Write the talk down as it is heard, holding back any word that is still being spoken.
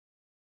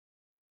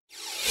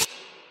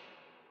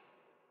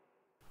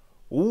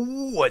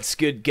What's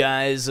good,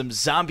 guys? I'm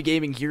Zombie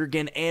Gaming here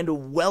again,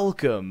 and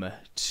welcome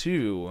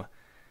to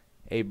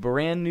a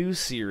brand new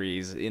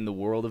series in the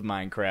world of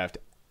Minecraft.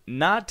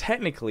 Not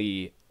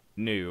technically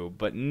new,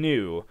 but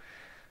new.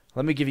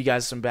 Let me give you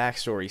guys some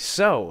backstory.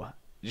 So,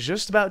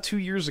 just about 2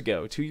 years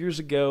ago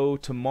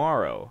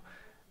tomorrow,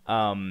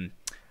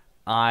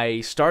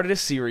 I started a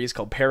series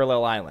called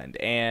Parallel Island,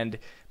 and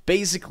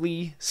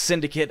basically,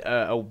 Syndicate,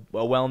 a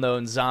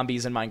well-known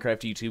zombies and Minecraft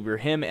YouTuber,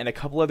 him and a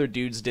couple other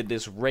dudes did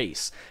this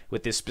race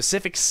with this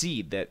specific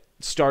seed that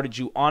started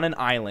you on an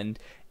island,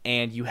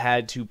 and you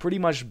had to pretty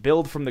much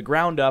build from the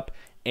ground up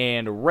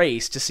and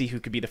race to see who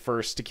could be the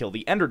first to kill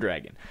the Ender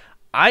Dragon.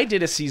 I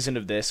did a season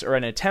of this, or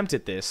an attempt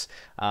at this,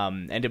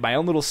 and did my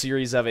own little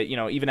series of it, you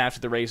know, even after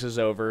the race was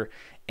over,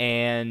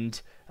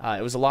 and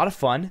it was a lot of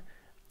fun.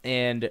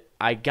 And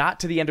I got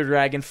to the Ender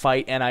Dragon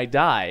fight, and I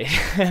die.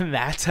 And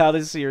that's how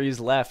the series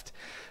left.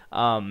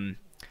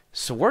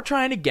 So we're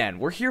trying again.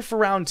 We're here for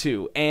round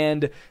 2.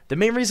 And the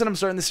main reason I'm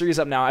starting the series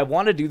up now, I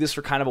want to do this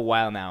for kind of a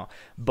while now.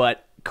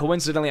 But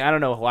coincidentally, I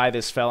don't know why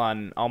this fell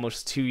on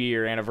almost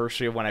 2-year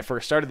anniversary of when I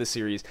first started the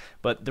series.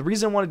 But the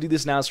reason I want to do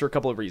this now is for a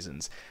couple of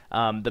reasons.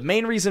 The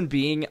main reason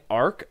being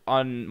Ark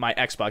on my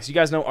Xbox. You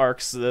guys know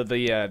Ark's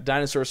the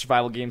dinosaur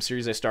survival game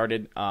series I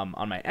started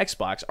on my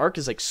Xbox. Ark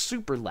is like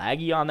super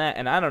laggy on that,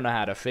 and I don't know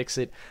how to fix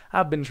it.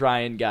 I've been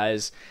trying,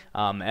 guys,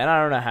 and I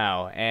don't know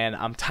how. And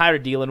I'm tired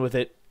of dealing with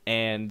it.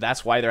 And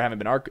that's why there haven't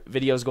been Ark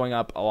videos going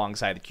up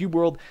alongside the Cube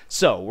World.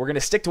 So we're going to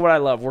stick to what I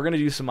love. We're going to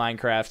do some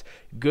Minecraft,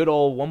 good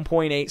old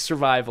 1.8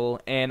 survival,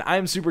 and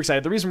I'm super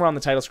excited. The reason we're on the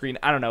title screen,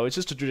 I don't know, it's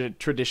just a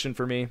tradition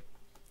for me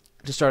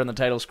to start on the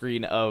title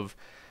screen of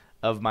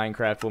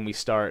Minecraft when we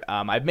start.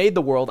 I've made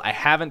the world. I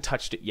haven't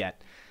touched it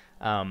yet.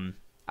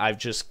 I've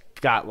just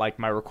got like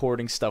my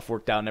recording stuff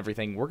worked out and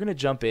everything. We're going to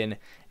jump in,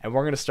 and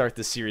we're going to start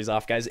this series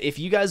off, guys. If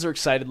you guys are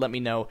excited, let me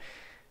know.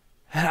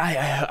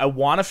 I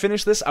want to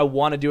finish this. I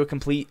want to do a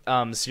complete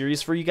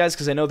series for you guys,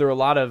 because I know there are a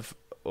lot of...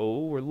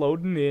 Oh, we're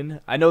loading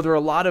in. I know there are a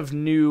lot of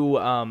new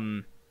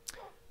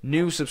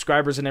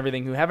subscribers and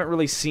everything who haven't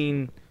really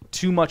seen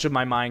too much of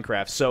my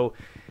Minecraft. So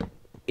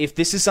if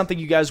this is something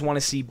you guys want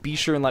to see, be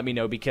sure and let me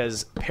know,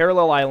 because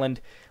Parallel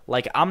Island...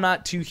 Like, I'm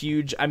not too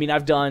huge. I mean,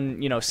 I've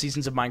done, you know,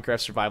 seasons of Minecraft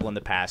survival in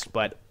the past,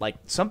 but like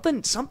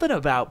something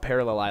about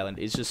Parallel Island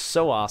is just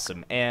so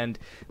awesome. And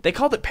they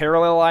called it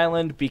Parallel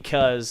Island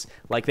because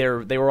like they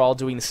were all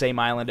doing the same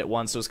island at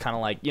once. So it was kind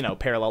of like, you know,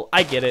 parallel.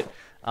 I get it.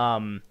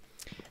 I'm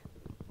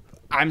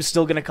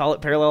still gonna call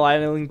it Parallel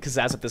Island because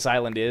that's what this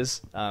island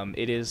is.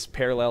 It is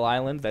Parallel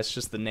Island. That's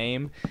just the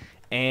name.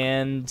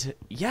 And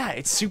yeah,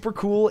 it's super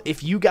cool.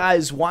 If you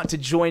guys want to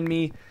join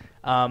me,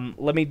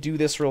 let me do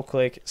this real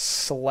quick.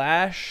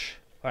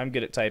 I'm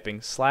good at typing.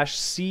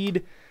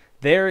 /seed.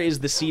 There is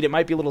the seed. It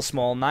might be a little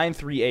small.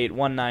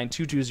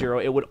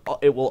 938192220.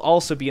 It will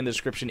also be in the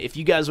description. If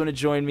you guys want to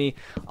join me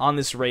on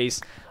this race,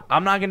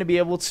 I'm not going to be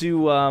able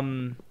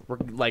to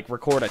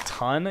record a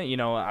ton. You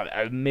know,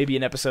 maybe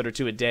an episode or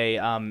two a day.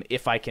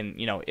 If I can,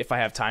 you know, if I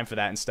have time for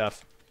that and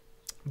stuff.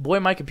 Boy,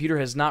 my computer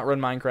has not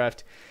run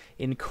Minecraft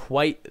in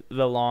quite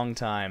the long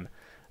time.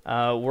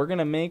 We're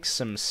gonna make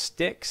some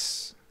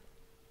sticks.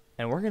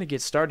 And we're going to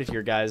get started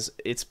here, guys.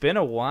 It's been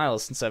a while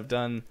since I've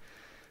done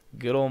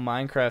good old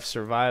Minecraft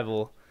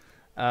survival.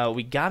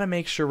 We got to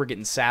make sure we're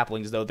getting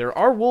saplings, though. There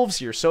are wolves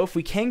here, so if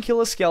we can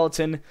kill a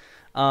skeleton,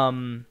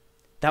 that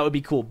would be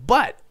cool.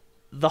 But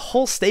the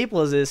whole staple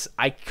of this,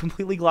 I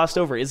completely glossed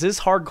over, is this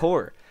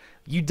hardcore.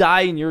 You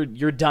die and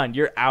you're done.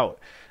 You're out.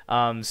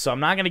 So I'm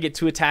not going to get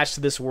too attached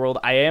to this world.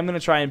 I am going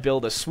to try and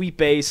build a sweet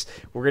base.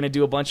 We're going to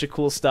do a bunch of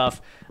cool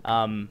stuff.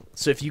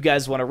 So if you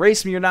guys want to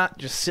race me or not,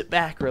 just sit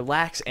back,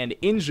 relax, and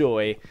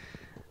enjoy.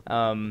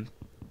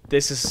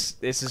 This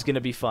is going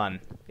to be fun.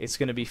 It's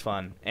going to be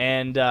fun.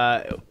 And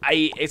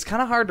it's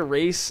kind of hard to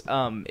race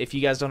if you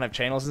guys don't have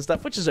channels and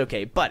stuff, which is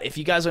okay. But if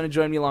you guys want to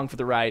join me along for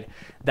the ride,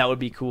 that would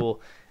be cool.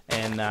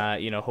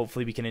 And, you know,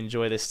 hopefully we can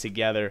enjoy this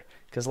together.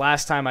 Because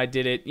last time I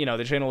did it, you know,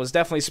 the channel was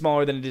definitely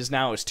smaller than it is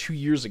now. It was 2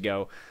 years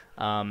ago.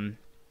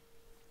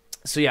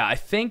 So, yeah, I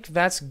think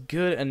that's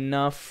good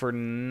enough for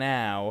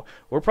now.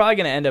 We're probably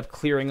going to end up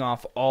clearing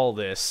off all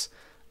this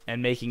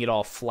and making it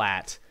all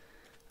flat.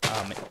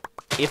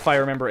 If I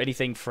remember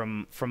anything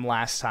from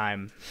last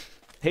time.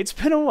 It's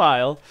been a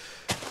while.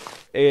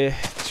 2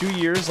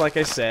 years, like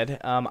I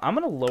said. I'm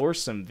going to lower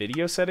some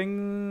video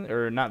settings,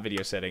 or not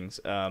video settings,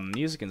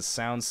 music and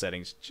sound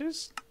settings.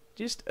 Just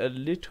a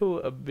little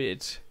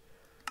bit.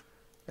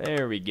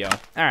 There we go.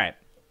 Alright.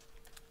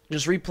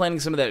 Just replanting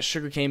some of that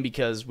sugarcane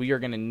because we are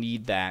going to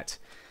need that.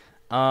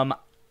 I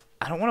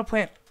don't want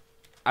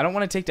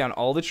to take down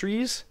all the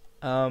trees.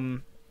 I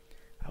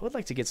would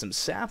like to get some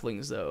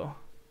saplings, though.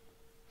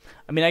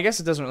 I mean, I guess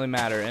it doesn't really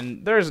matter.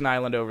 And there's an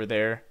island over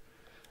there.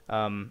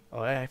 Oh,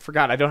 I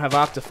forgot. I don't have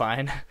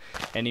Optifine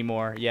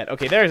anymore yet.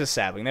 Okay, there's a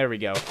sapling. There we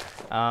go.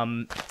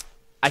 I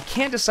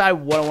can't decide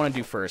what I want to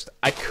do first.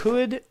 I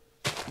could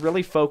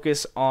really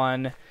focus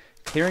on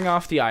clearing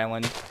off the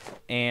island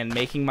and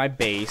making my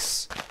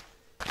base.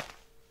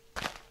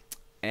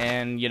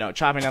 and, you know,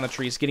 chopping down the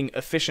trees, getting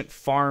efficient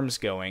farms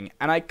going.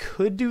 And I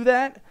could do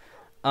that.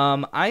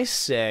 I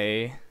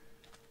say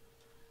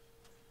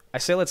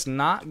let's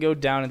not go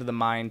down into the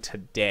mine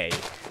today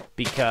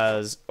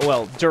because,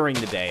 well, during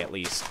the day at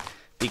least,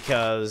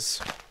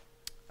 because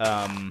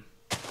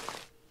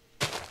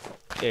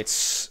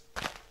it's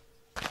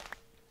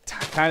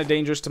kind of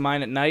dangerous to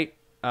mine at night.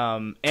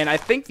 And I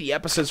think the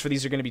episodes for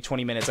these are going to be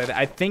 20 minutes.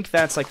 I think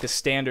that's like the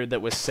standard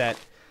that was set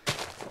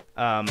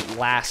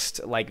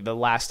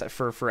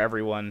for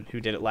everyone who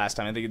did it last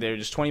time. I think they're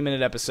just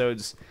 20-minute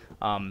episodes.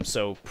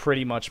 So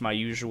pretty much my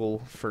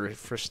usual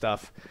for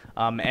stuff.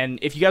 And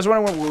if you guys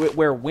want to know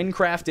where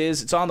Windcraft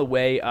is, it's on the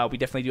way. We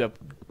definitely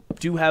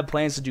do have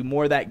plans to do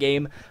more of that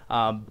game.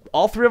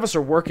 All three of us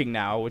are working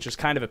now, which is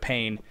kind of a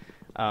pain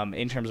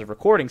in terms of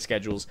recording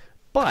schedules.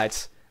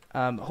 But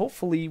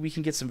hopefully we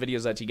can get some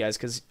videos out to you guys,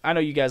 because I know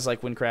you guys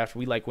like Windcraft.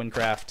 We like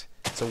Windcraft.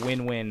 It's a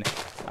win-win.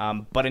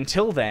 But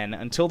until then,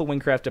 until the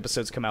Windcraft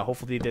episodes come out,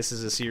 hopefully this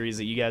is a series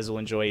that you guys will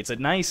enjoy. It's a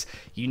nice,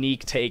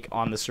 unique take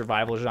on the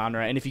survival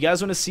genre. And if you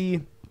guys want to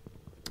see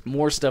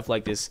more stuff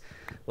like this,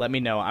 let me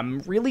know. I'm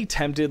really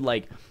tempted.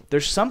 Like,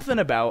 there's something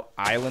about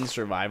island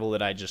survival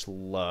that I just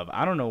love.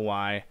 I don't know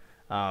why.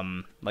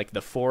 Like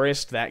The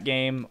Forest, that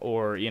game,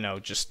 or, you know,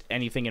 just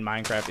anything in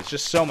Minecraft. It's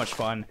just so much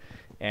fun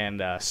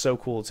and so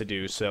cool to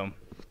do. So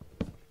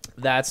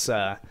that's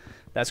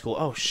cool.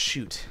 Oh,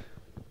 shoot.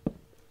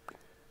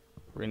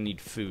 We're going to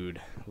need food,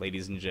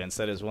 ladies and gents.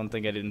 That is one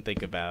thing I didn't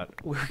think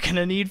about. We're going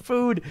to need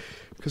food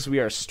because we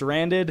are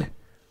stranded.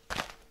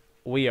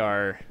 We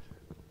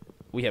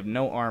have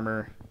no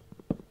armor.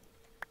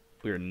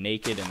 We are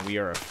naked and we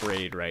are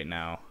afraid right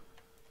now.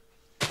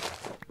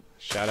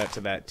 Shout out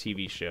to that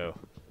TV show.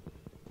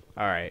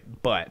 Alright,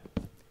 but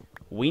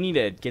we need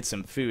to get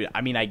some food. I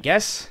mean, I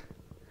guess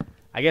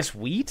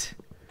wheat?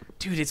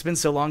 Dude, it's been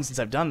so long since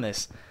I've done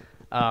this.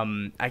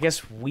 I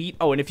guess wheat.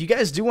 Oh, and if you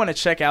guys do want to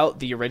check out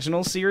the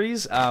original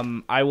series,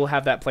 I will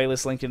have that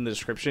playlist linked in the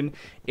description.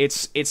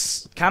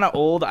 It's kind of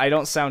old. I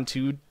don't sound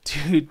too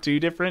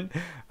different.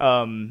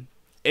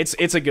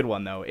 It's a good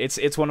one though.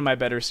 It's one of my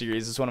better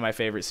series. It's one of my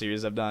favorite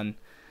series I've done.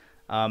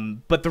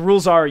 But the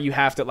rules are you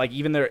have to, like,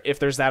 even there, if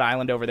there's that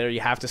island over there,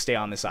 you have to stay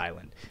on this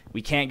island.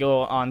 We can't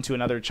go on to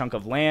another chunk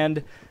of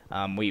land.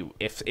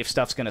 If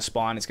stuff's gonna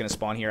spawn, it's gonna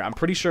spawn here. I'm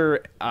pretty sure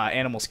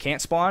animals can't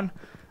spawn.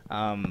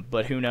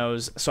 But who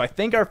knows? So I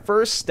think our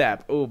first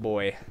step, oh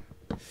boy,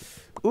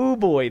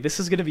 this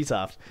is gonna be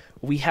tough.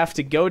 We have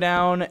to go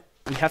down,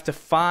 we have to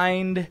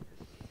find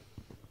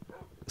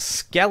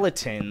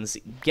skeletons,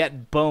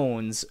 get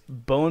bones,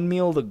 bone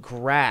meal the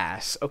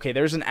grass. Okay,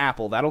 there's an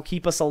apple. That'll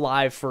keep us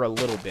alive for a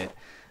little bit.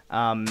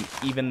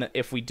 Even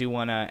if we do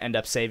want to end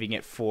up saving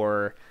it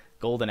for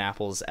golden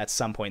apples at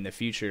some point in the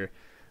future.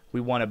 We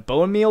want to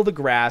bone meal the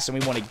grass, and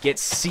we want to get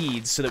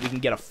seeds so that we can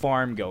get a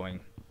farm going.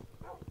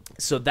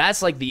 So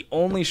that's like the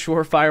only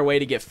surefire way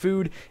to get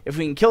food. If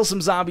we can kill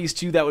some zombies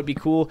too, that would be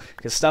cool,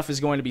 because stuff is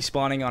going to be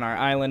spawning on our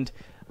island.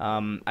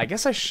 I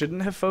guess I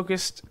shouldn't have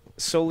focused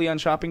solely on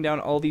chopping down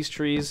all these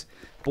trees.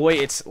 Boy,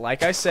 it's,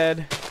 like I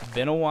said,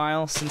 been a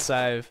while since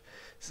I've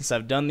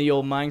done the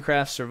old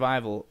Minecraft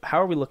survival. How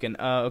are we looking?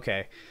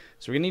 Okay,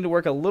 so we're gonna need to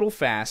work a little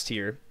fast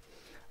here.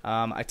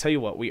 I tell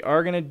you what, we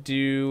are gonna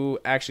do,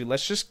 actually,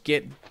 let's just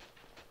get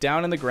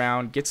down in the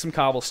ground, get some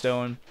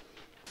cobblestone,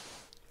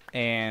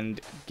 and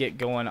get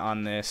going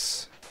on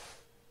this,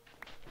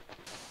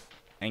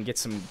 and get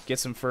some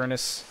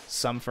furnace,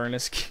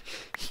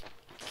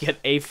 get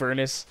a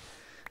furnace.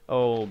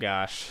 Oh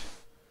gosh,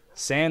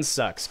 sand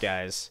sucks,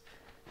 guys.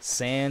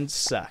 Sand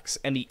sucks.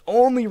 And the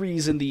only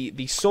reason,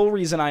 the sole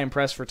reason I am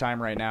pressed for time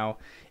right now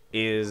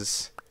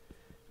is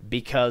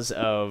because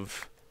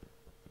of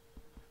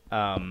what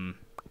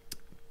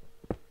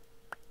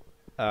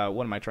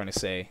am I trying to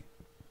say?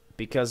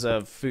 Because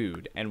of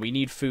food, and we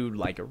need food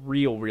like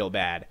real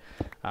bad.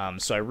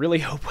 So I really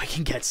hope we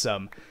can get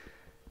some.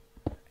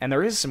 And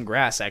there is some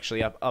grass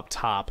actually up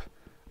top.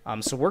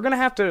 So we're gonna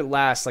have to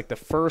last like the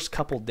first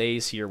couple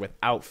days here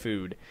without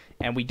food,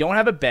 and we don't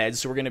have a bed,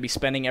 so we're gonna be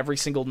spending every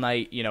single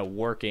night, you know,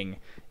 working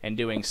and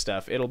doing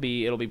stuff. It'll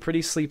be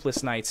pretty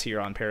sleepless nights here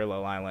on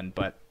Parallel Island,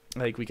 but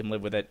I think we can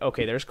live with it.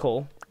 Okay, there's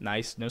coal.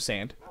 Nice, no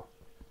sand.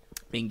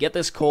 We can get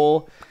this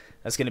coal.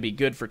 That's gonna be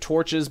good for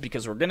torches,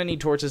 because we're gonna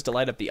need torches to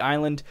light up the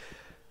island.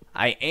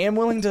 I am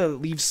willing to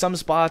leave some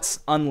spots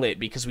unlit,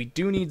 because we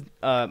do need,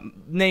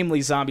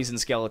 namely zombies and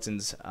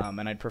skeletons,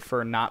 and I'd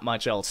prefer not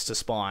much else to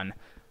spawn.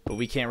 But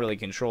we can't really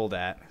control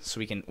that, so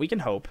we can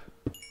hope.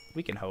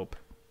 We can hope.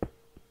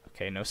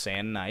 Okay, no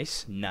sand.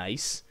 Nice.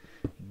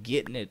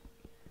 Getting it.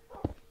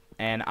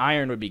 And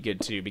iron would be good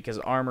too, because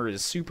armor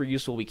is super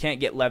useful. We can't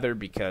get leather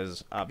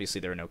because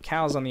obviously there are no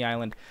cows on the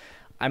island.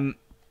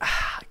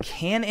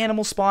 Can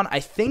animals spawn? I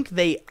think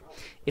they,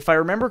 if I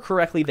remember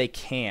correctly, they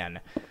can.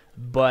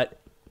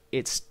 But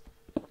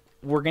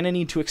we're gonna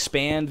need to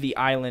expand the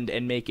island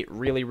and make it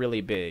really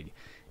big,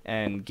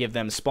 and give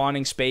them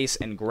spawning space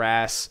and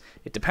grass.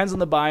 It depends on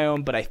the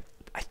biome, but I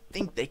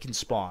think they can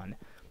spawn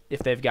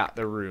if they've got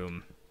the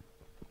room.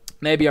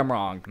 Maybe I'm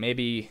wrong.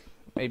 Maybe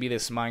Maybe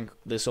this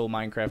old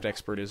Minecraft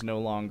expert is no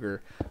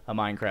longer a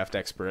Minecraft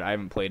expert. I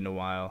haven't played in a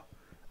while.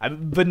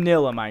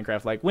 Vanilla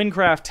Minecraft. Like,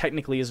 Winecraft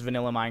technically is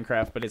vanilla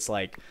Minecraft, but it's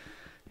like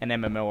an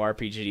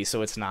MMORPG,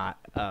 so it's not.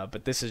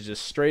 But this is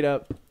just straight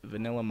up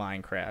vanilla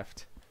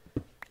Minecraft.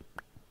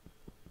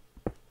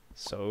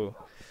 So,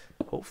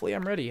 hopefully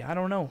I'm ready. I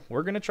don't know.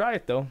 We're going to try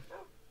it, though.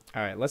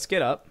 Alright, let's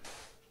get up.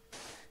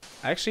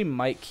 I actually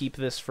might keep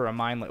this for a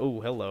mine.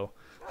 Oh, hello.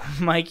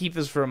 Might keep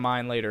this for a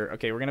mine later.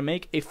 Okay, we're going to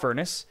make a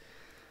furnace.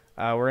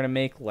 We're going to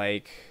make,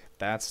 like...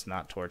 That's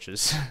not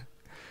torches.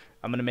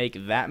 I'm going to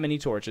make that many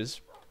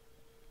torches.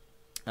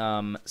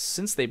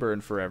 Since they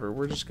burn forever,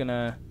 we're just going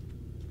to...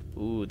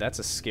 Ooh, that's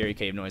a scary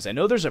cave noise. I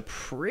know there's a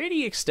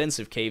pretty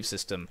extensive cave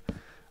system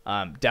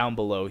down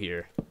below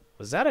here.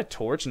 Was that a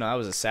torch? No, that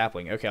was a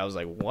sapling. Okay, I was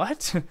like,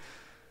 what?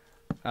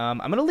 I'm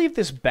going to leave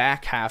this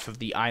back half of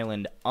the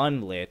island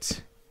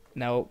unlit.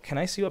 Now, can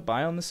I see what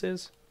biome this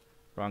is?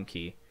 Wrong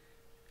key.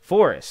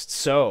 Forest.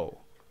 So,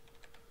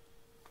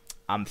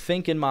 I'm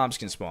thinking mobs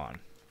can spawn.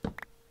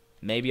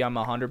 Maybe I'm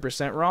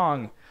 100%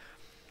 wrong,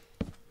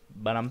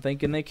 but I'm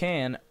thinking they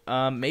can.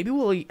 Maybe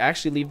we'll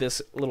actually leave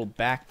this little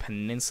back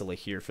peninsula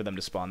here for them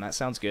to spawn. That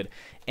sounds good.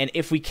 And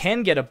if we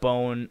can get a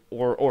bone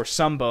or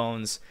some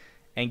bones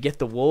and get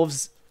the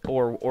wolves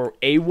or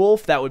a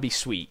wolf, that would be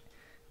sweet.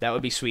 That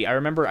would be sweet. I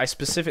remember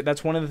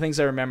that's one of the things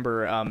I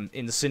remember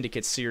in the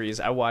Syndicate series.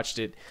 I watched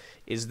it,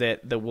 is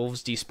that the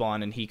wolves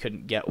despawn and he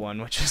couldn't get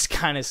one, which is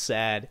kind of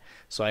sad.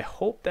 So I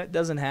hope that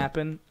doesn't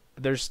happen.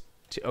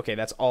 Okay,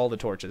 that's all the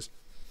torches.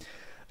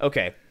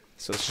 Okay,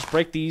 so let's just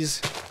break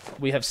these.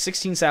 We have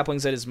 16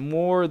 saplings. That is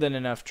more than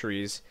enough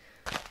trees.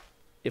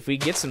 If we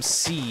get some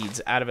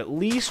seeds out of at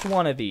least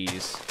one of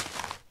these,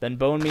 then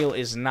bone meal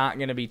is not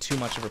going to be too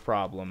much of a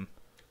problem.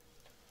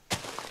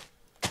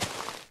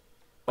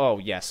 Oh,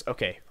 yes.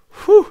 Okay.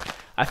 Whew.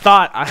 I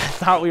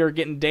thought we were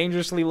getting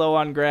dangerously low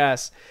on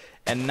grass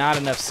and not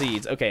enough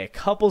seeds. Okay, a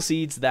couple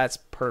seeds, that's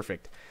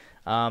perfect.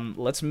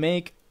 Let's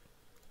make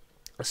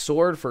a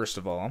sword first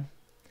of all.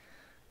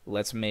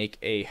 Let's make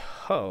a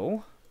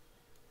hoe.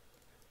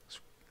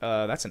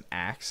 That's an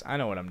axe. I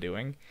know what I'm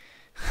doing.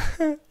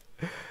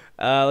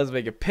 Let's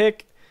make a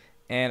pick.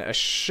 And a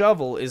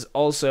shovel is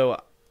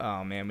also...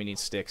 Oh, man, we need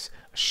sticks.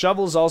 A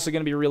shovel is also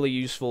going to be really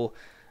useful.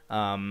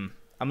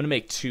 I'm going to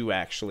make 2,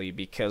 actually,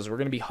 because we're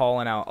going to be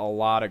hauling out a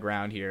lot of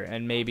ground here.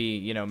 And maybe,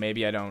 you know,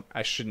 maybe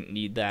I shouldn't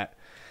need that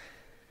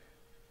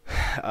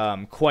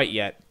quite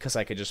yet, because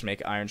I could just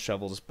make iron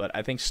shovels. But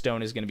I think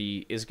stone is going to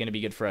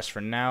be good for us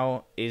for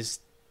now.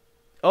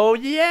 Oh,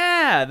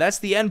 yeah! That's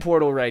the end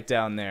portal right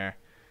down there.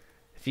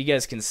 If you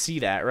guys can see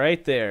that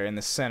right there in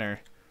the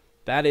center,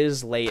 that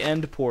is the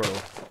end portal.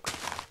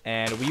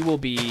 And we will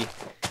be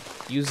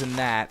using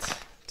that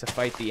to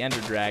fight the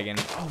Ender Dragon.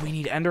 Oh, we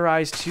need Ender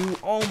Eyes too?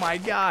 Oh my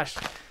gosh.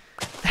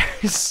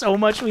 There's so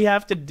much we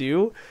have to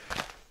do.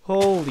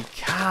 Holy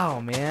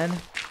cow, man.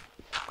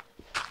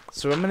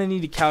 So I'm going to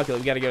need to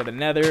calculate. We got to go to the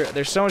Nether.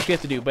 There's so much we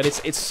have to do, but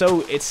it's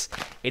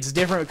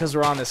different because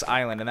we're on this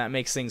island, and that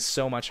makes things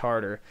so much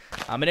harder.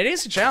 And it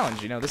is a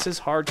challenge, you know. This is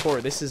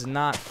hardcore. This is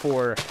not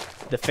for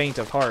the faint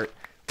of heart,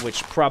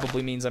 which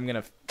probably means I'm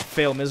going to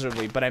fail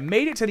miserably. But I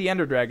made it to the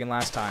Ender Dragon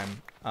last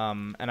time.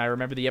 And I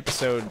remember the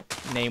episode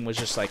name was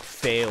just like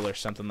Fail or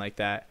something like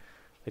that.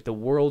 Like the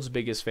world's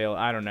biggest fail.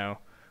 I don't know.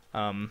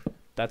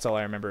 That's all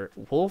I remember.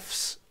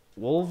 Wolves.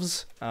 We're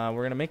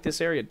going to make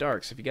this area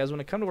dark. So if you guys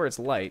want to come to where it's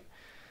light,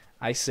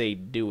 I say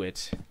do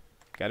it.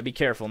 Got to be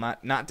careful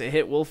not to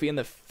hit Wolfie in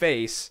the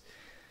face.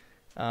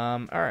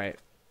 Alright.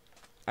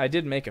 I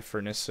did make a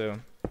furnace, so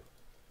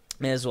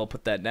may as well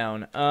put that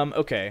down.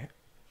 Okay.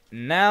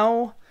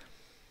 Now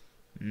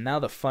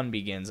the fun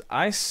begins.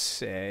 I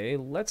say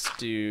let's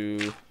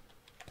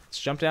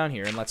jump down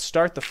here and let's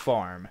start the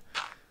farm.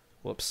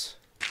 Whoops.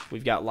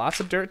 We've got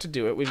lots of dirt to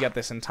do it. We've got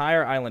this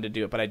entire island to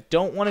do it, but I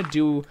don't want to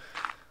do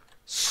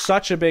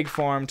such a big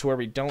farm to where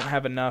we don't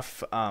have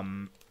enough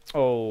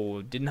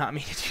oh, did not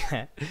mean to do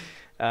that.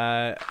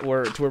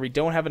 To where we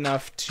don't have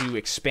enough to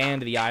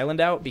expand the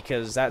island out,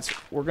 because that's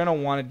what we're gonna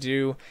want to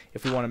do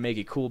if we want to make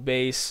a cool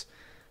base.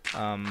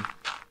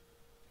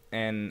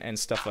 And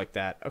stuff like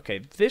that. Okay,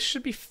 this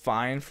should be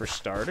fine for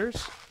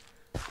starters.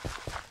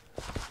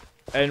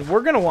 And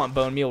we're going to want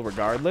bone meal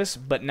regardless,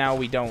 but now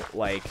we don't,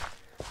 like,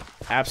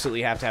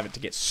 absolutely have to have it to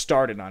get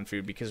started on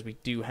food, because we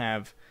do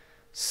have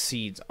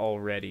seeds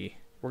already.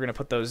 We're going to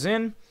put those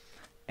in,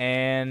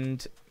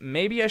 and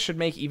maybe I should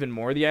make even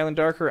more of the island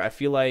darker. I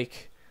feel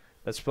like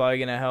that's probably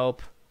going to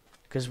help,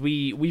 because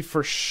we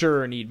for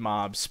sure need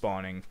mobs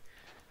spawning.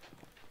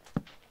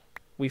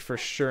 We for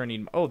sure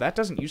need... Oh, that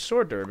doesn't use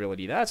sword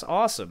durability. That's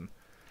awesome.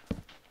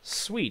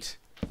 Sweet.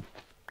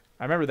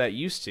 I remember that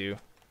used to.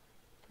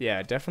 Yeah,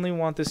 I definitely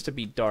want this to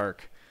be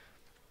dark.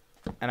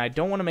 And I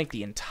don't want to make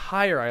the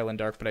entire island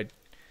dark, but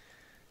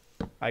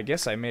I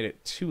guess I made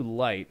it too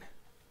light.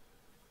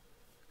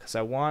 Because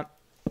I want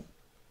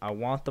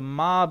the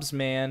mobs,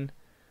 man.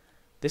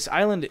 This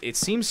island, it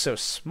seems so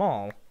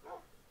small.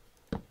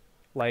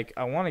 Like,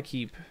 I want to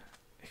keep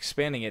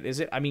expanding it. Is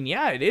it? I mean,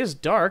 yeah, it is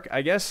dark,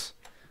 I guess.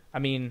 I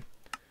mean...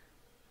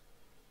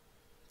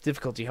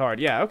 Difficulty hard.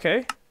 Yeah,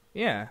 okay.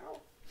 Yeah. I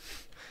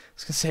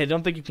was gonna say, I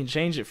don't think you can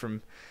change it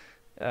from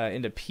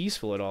into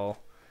peaceful at all.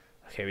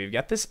 Okay, we've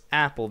got this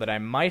apple that I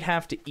might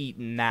have to eat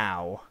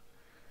now.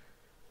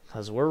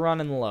 Because we're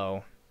running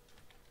low.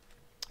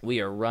 We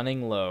are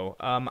running low.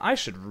 I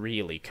should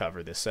really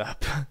cover this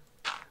up.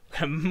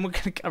 I'm going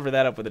to cover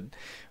that up with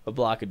a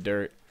block of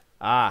dirt.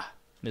 Ah,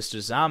 Mr.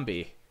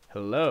 Zombie.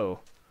 Hello.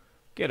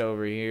 Get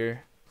over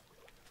here.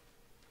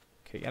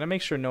 Okay, gotta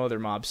make sure no other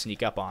mobs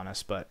sneak up on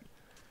us, but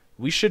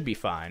we should be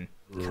fine.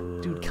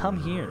 Dude,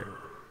 come here.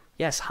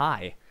 Yes,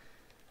 hi.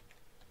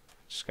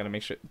 Just gotta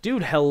make sure.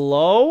 Dude,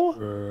 hello?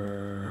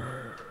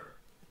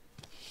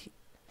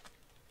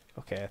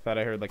 Okay, I thought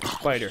I heard like a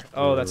spider.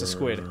 Oh, that's a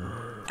squid.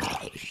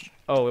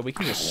 Oh, we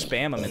can just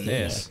spam them in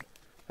this.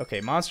 Okay,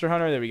 Monster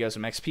Hunter. There we go.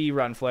 Some XP,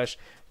 rotten flesh.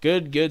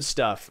 Good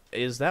stuff.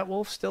 Is that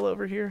wolf still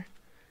over here?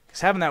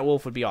 Because having that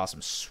wolf would be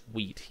awesome.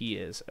 Sweet, he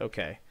is.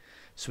 Okay.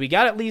 So we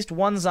got at least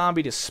one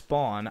zombie to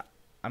spawn.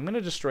 I'm going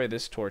to destroy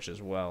this torch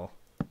as well.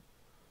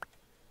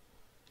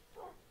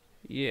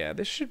 Yeah,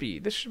 this should be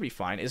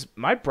fine.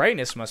 My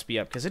brightness must be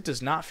up because it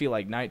does not feel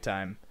like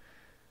nighttime.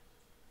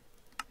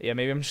 Yeah,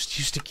 maybe I'm just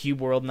used to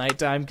Cube World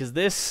nighttime because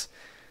this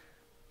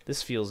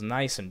feels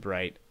nice and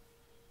bright.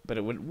 But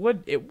it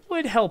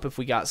would help if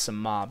we got some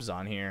mobs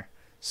on here.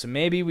 So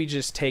maybe we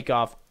just take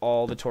off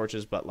all the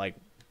torches but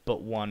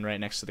one right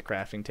next to the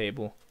crafting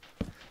table.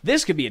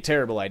 This could be a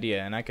terrible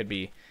idea, and I could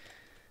be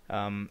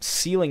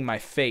sealing my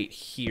fate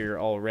here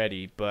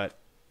already, but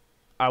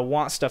I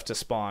want stuff to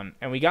spawn.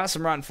 And we got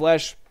some rotten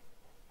flesh.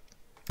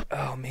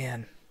 Oh,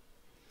 man.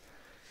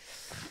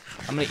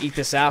 I'm going to eat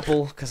this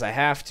apple because I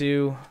have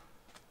to.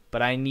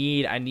 But I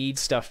need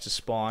stuff to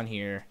spawn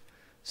here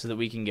so that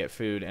we can get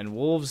food. And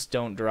wolves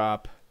don't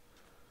drop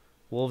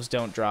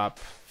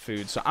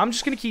food. So I'm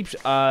just going to keep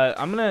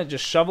I'm going to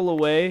just shovel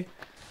away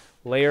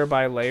layer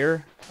by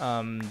layer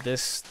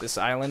this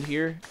island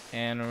here,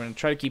 and we're going to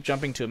try to keep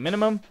jumping to a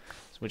minimum,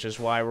 which is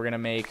why we're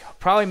going to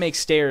probably make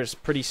stairs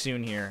pretty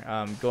soon here,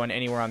 going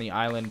anywhere on the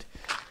island,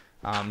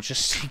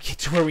 just to get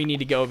to where we need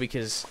to go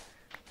because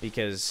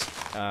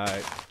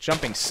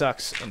jumping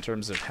sucks in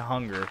terms of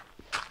hunger.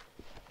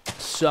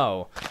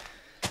 So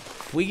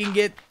if we can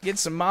get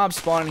some mobs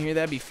spawning here,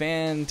 that'd be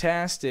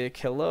fantastic.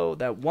 Hello,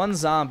 that one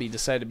zombie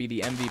decided to be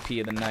the MVP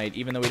of the night,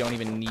 even though we don't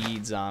even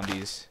need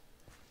zombies.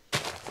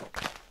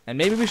 And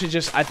maybe we should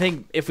just, I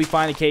think if we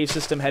find a cave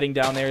system, heading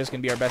down there is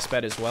going to be our best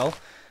bet as well.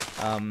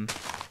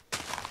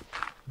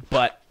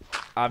 But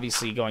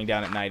obviously going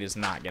down at night is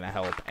not going to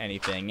help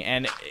anything.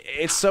 And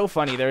it's so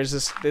funny, there's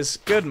this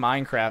good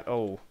Minecraft,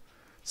 oh,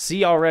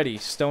 see already,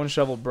 stone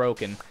shovel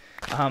broken.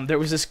 There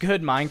was this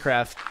good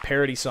Minecraft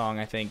parody song,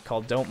 I think,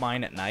 called Don't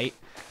Mine at Night,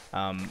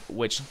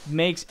 which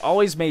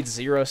always made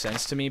zero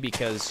sense to me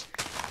because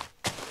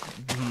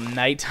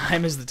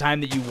nighttime is the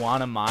time that you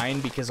want to mine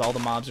because all the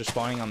mobs are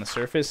spawning on the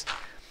surface.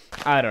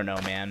 I don't know,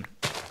 man.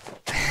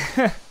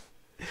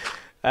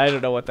 I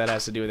don't know what that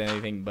has to do with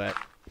anything, but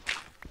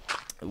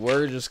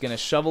we're just going to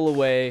shovel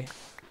away.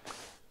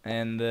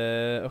 And,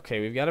 okay,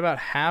 we've got about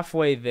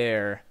halfway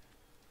there.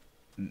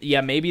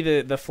 Yeah,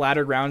 maybe the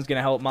flatter ground's going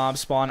to help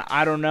mobs spawn.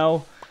 I don't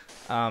know.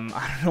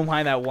 I don't know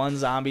why that one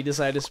zombie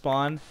decided to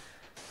spawn.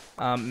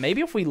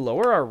 Maybe if we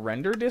lower our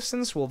render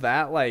distance, will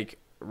that, like,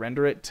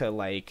 render it to,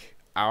 like,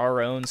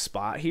 our own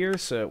spot here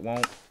so it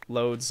won't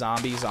load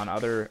zombies on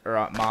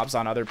mobs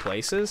on other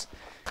places?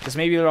 Because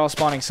maybe they're all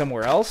spawning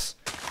somewhere else.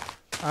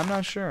 I'm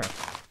not sure.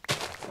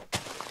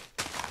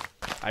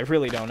 I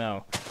really don't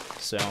know.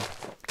 So,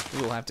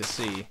 we will have to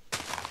see.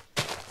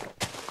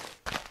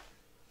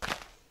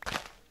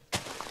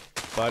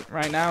 But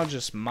right now,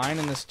 just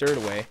mining this dirt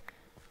away.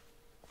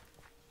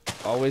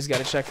 Always got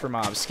to check for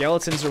mobs.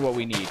 Skeletons are what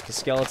we need, because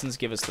skeletons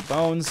give us the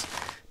bones.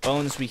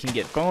 Bones, we can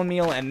get bone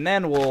meal, and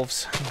then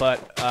wolves.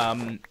 But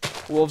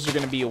wolves are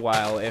going to be a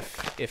while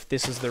if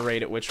this is the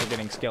rate at which we're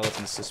getting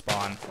skeletons to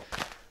spawn.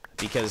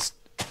 Because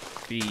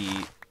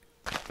the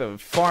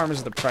farm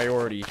is the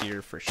priority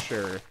here for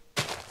sure.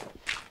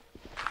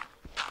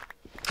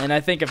 And I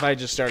think if I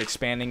just start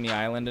expanding the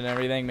island and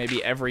everything,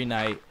 maybe every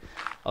night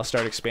I'll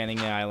start expanding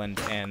the island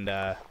and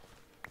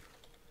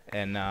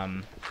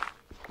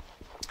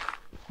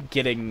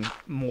getting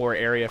more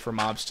area for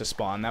mobs to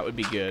spawn. That would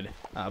be good.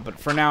 But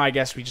for now, I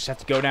guess we just have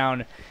to go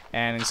down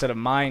and instead of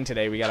mine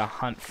today, we gotta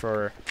hunt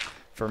for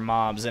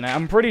mobs. And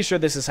I'm pretty sure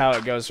this is how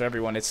it goes for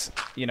everyone. It's,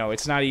 you know,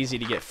 it's not easy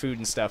to get food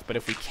and stuff, but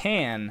if we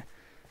can,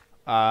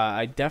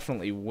 I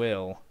definitely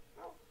will.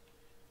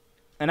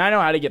 And I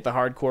know how to get the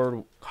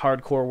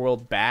hardcore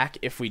world back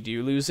if we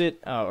do lose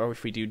it, or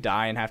if we do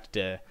die and have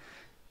to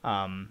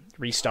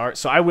restart.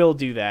 So I will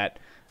do that.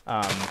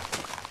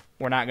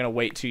 We're not gonna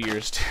wait 2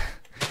 years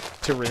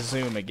to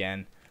resume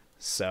again.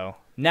 So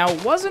now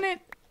wasn't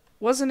it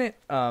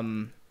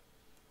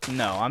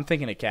no, I'm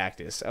thinking of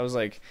cactus. I was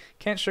like,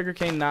 can't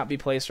sugarcane not be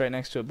placed right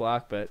next to a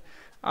block? But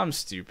I'm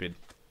stupid.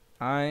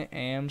 I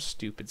am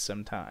stupid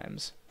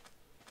sometimes.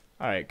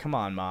 Alright, come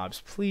on,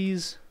 mobs.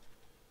 Please.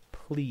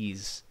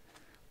 Please.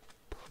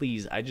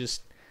 Please. I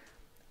just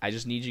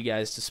need you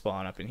guys to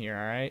spawn up in here,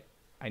 alright?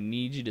 I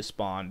need you to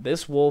spawn.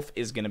 This wolf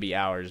is going to be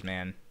ours,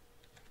 man.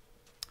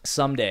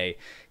 Someday,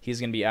 he's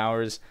going to be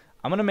ours.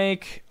 I'm going to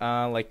make,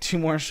 like, 2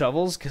 more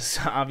shovels, because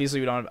obviously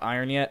we don't have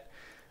iron yet.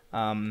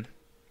 And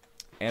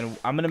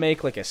I'm going to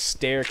make, like, a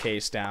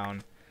staircase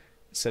down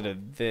instead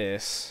of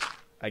this.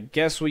 I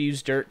guess we'll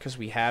use dirt because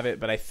we have it,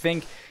 but I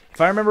think, if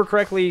I remember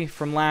correctly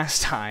from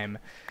last time,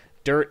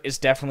 dirt is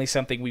definitely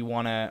something we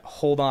want to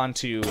hold on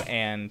to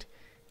and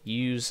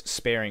use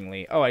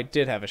sparingly. Oh, I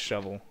did have a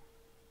shovel.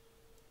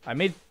 I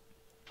made...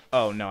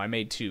 Oh, no, I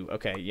made 2.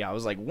 Okay, yeah, I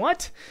was like,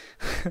 what?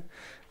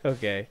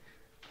 Okay.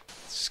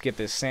 Let's just get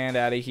this sand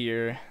out of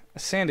here.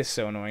 Sand is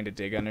so annoying to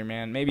dig under,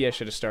 man. Maybe I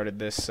should have started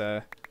this,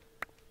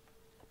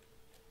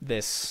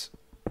 this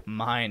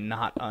mine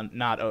not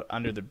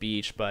under the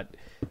beach, but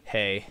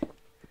hey,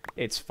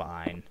 it's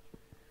fine.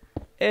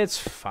 It's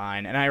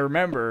fine. And I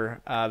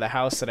remember the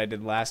house that I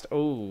did last...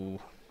 Oh,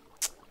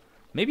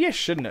 maybe I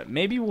shouldn't have.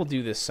 Maybe we'll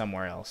do this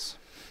somewhere else.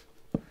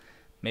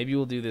 Maybe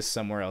we'll do this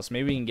somewhere else.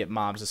 Maybe we can get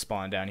mobs to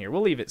spawn down here.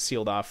 We'll leave it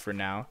sealed off for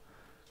now.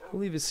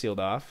 We'll leave it sealed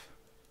off.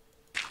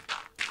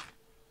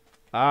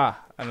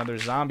 Ah, another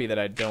zombie that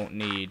I don't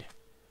need.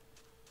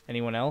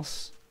 Anyone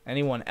else?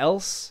 Anyone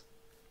else?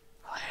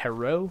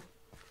 Hero?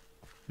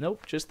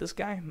 Nope, just this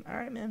guy.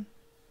 Alright, man.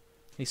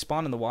 He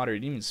spawned in the water. He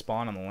didn't even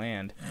spawn on the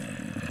land.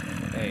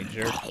 Hey,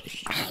 jerk.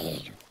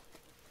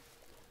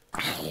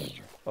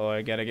 Oh,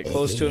 I gotta get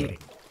close to him.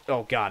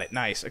 Oh, got it.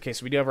 Nice. Okay,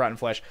 so we do have rotten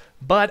flesh.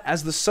 But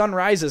as the sun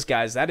rises,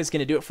 guys, that is going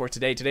to do it for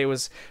today. Today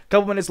was a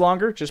couple minutes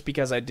longer just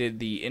because I did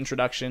the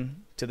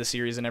introduction to the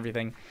series and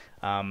everything.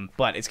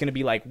 But it's going to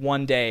be like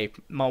one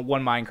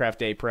Minecraft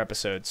day per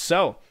episode.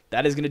 So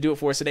that is going to do it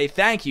for us today.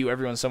 Thank you,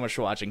 everyone, so much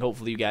for watching.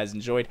 Hopefully you guys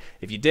enjoyed.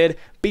 If you did,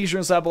 be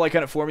sure to slap a like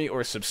on it for me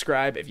or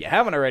subscribe if you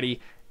haven't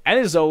already. And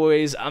as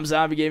always, I'm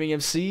Zombie Gaming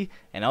MC,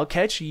 and I'll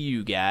catch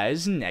you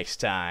guys next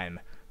time.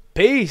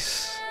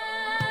 Peace!